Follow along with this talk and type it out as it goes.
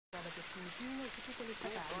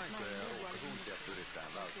Paikkoja ja uhkasuuntia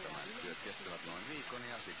pyritään välttämään. Työt kestävät noin viikon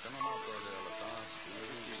ja sitten on autoilijoilla taas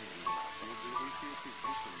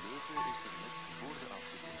uusi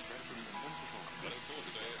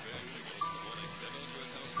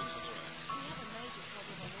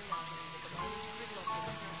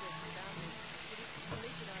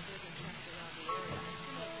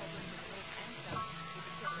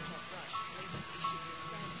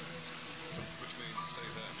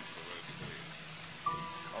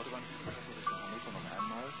Autobahn 7 Hannover noch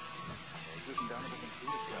einmal. Zwischen Bernburg und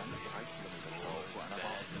Friedrichshain 3 Kilometer Stau vor einer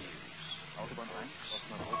Baustelle. Autobahn 1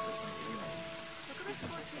 Osnabrück Richtung Bremen.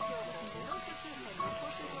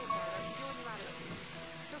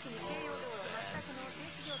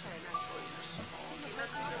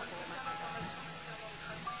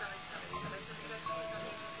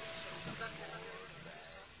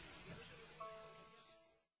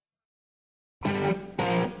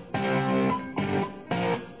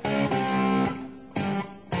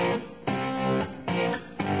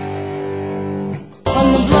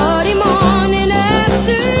 On the bloody morning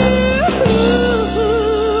after,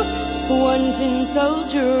 one tin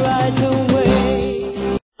soldier rides away.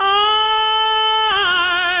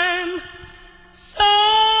 I'm so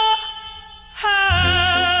high.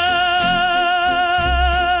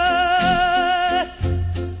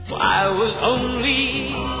 I was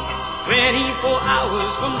only 24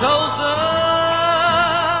 hours from Tulsa.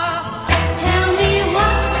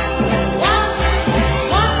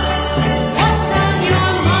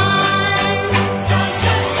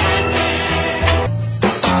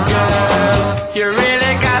 You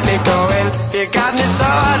really got me going. You got me so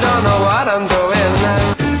I don't know what I'm doing.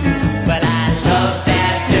 But I love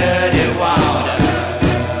that dirty water.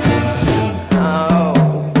 Oh,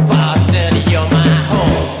 Boston, you're my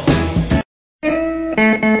home.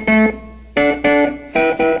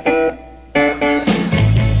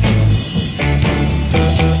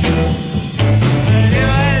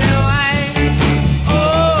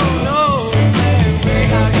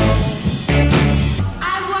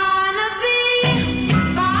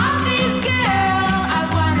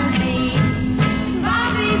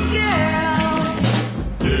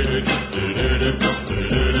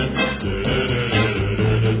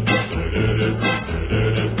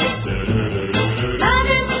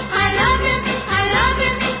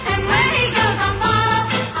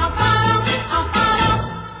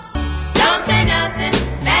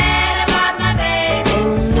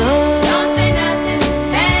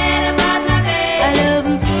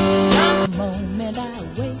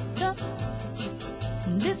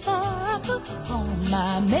 Before I put on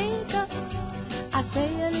my makeup, I say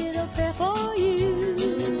a little prayer for you.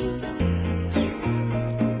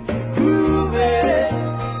 Grooving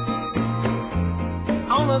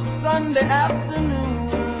on a Sunday afternoon.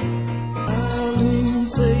 Smiling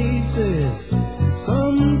faces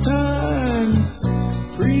sometimes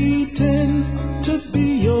pretend to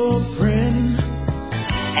be your friend.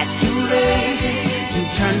 It's too late to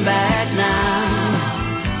turn back now.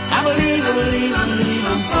 I believe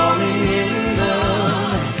I'm falling in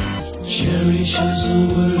love. Cherish is a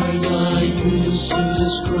word I use to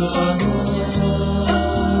describe.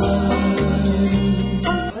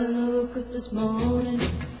 When I woke up this morning,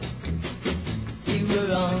 you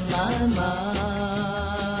were on my mind.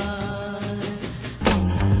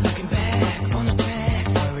 Looking back on the track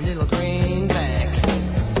for a little greenback.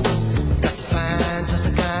 Got to find just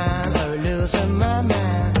the kind of losing my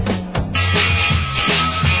mind.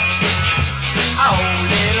 Oh,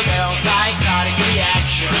 little girl, psychotic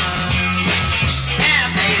reaction.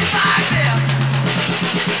 And things like this.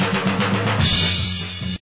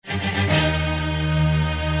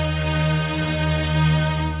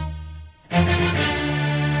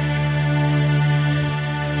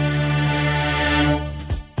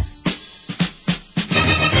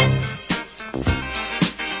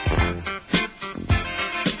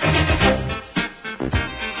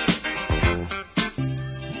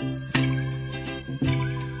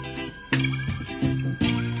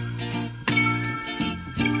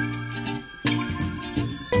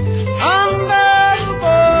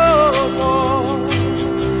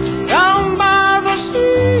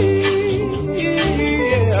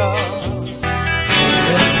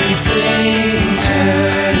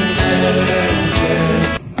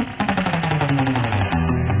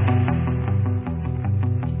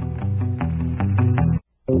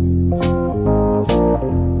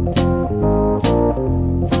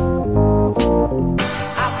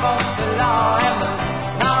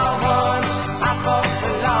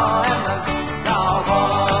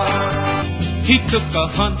 He took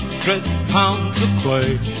 100 pounds of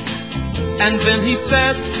clay And then he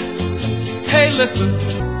said, hey, listen.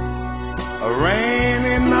 A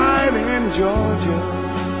rainy night in Georgia.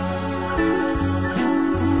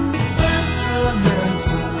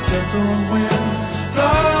 Sentimental gentle wind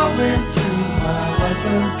blowing through my life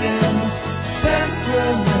again.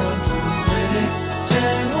 Sentimental lady,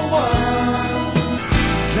 gentle one.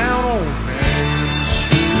 Down on Main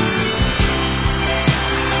Street.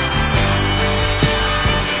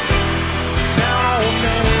 Down on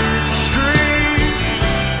Main Street.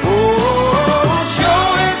 Oh, show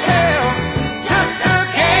and tell, just a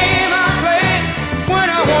game I play when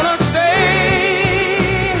I wanna say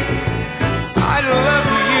I love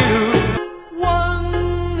you.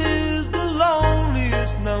 One is the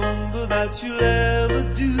loneliest number that you'll ever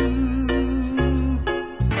do.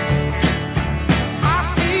 I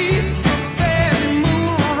see the bad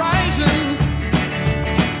moon rising,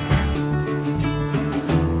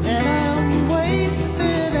 And I'm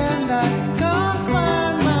wasted and I can't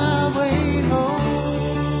find my way home.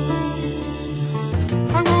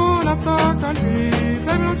 I'm going up the country, baby,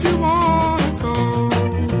 don't you wanna go?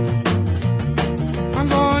 I'm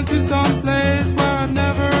going to some place where I've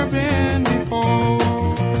never been before.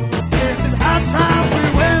 It's high time we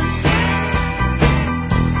went.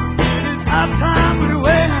 It's high time we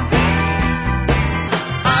went.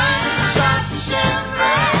 I shot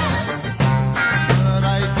Shamrock, but I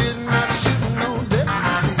did not shoot no deputy.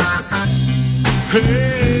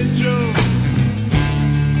 Hey, Joe.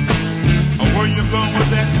 Where you going with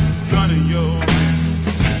that gun of yours?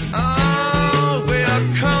 Oh, well,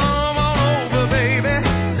 come on over, baby.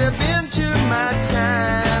 Step into my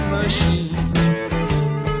time machine.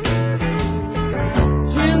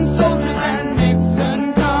 When soldiers and Nixon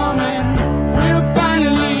coming, we're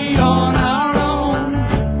finally on our own.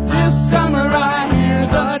 This summer I hear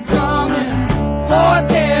the drumming, for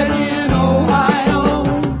dead in Ohio.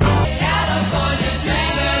 California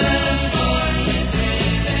dreaming,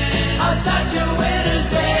 on such a winter's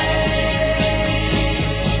day.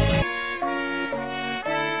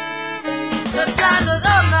 The time is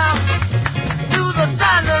up now. Do the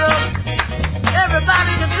time is up.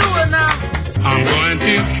 Everybody can do it now. I'm going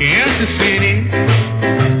to Kansas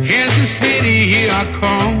City, here I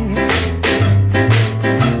come.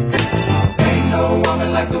 Ain't no woman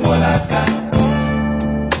like the one I've got.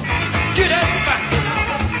 Get everybody,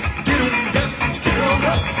 get on down, get on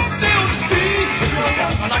up. They on the sea,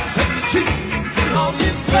 I like to take the cheek. On the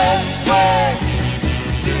expressway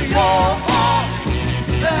to your heart.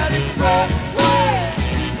 That expressway,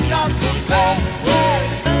 not the best way.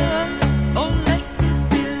 Oh, let it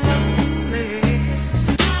be lonely.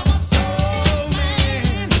 I'm a soul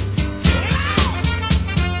man.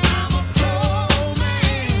 I'm a soul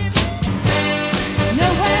man.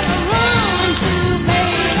 Nowhere to run to,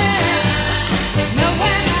 baby.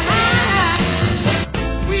 Nowhere to hide.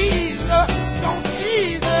 Squeeze her, don't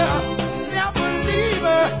tease her, never leave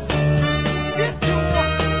her. Get to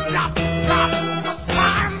her, drop,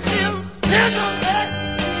 find him in the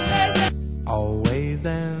next. Always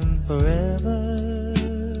and forever,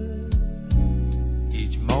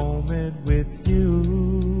 each moment with you.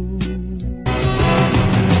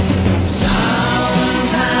 Sometimes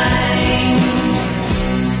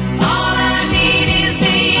all I need is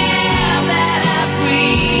the air that I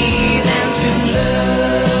breathe and to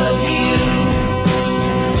love you.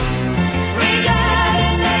 Reach out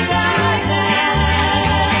in the darkness,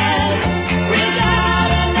 reach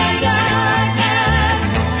out in the darkness,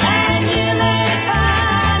 and you may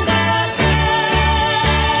find us there.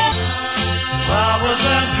 Flowers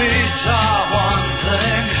and beats are one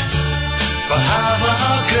thing, but having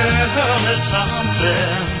a girl is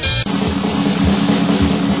something.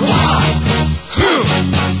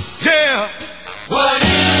 Yeah. What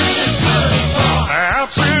is it good for?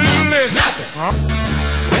 Absolutely nothing.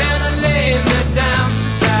 When I lay me down to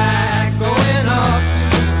die, going up to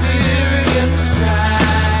the Styrian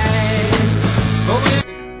sky.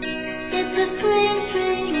 It's a strange,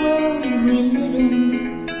 strange world we live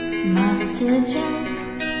in, Master Jack.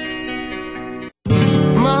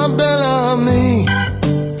 My Bellamy,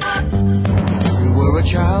 you were a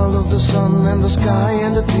child of the sun and the sky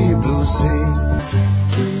and the deep blue sea.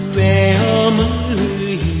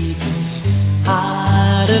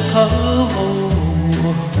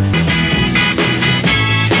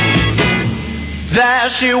 There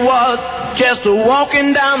she was, just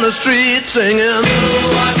walking down the street singing.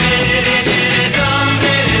 Oh, I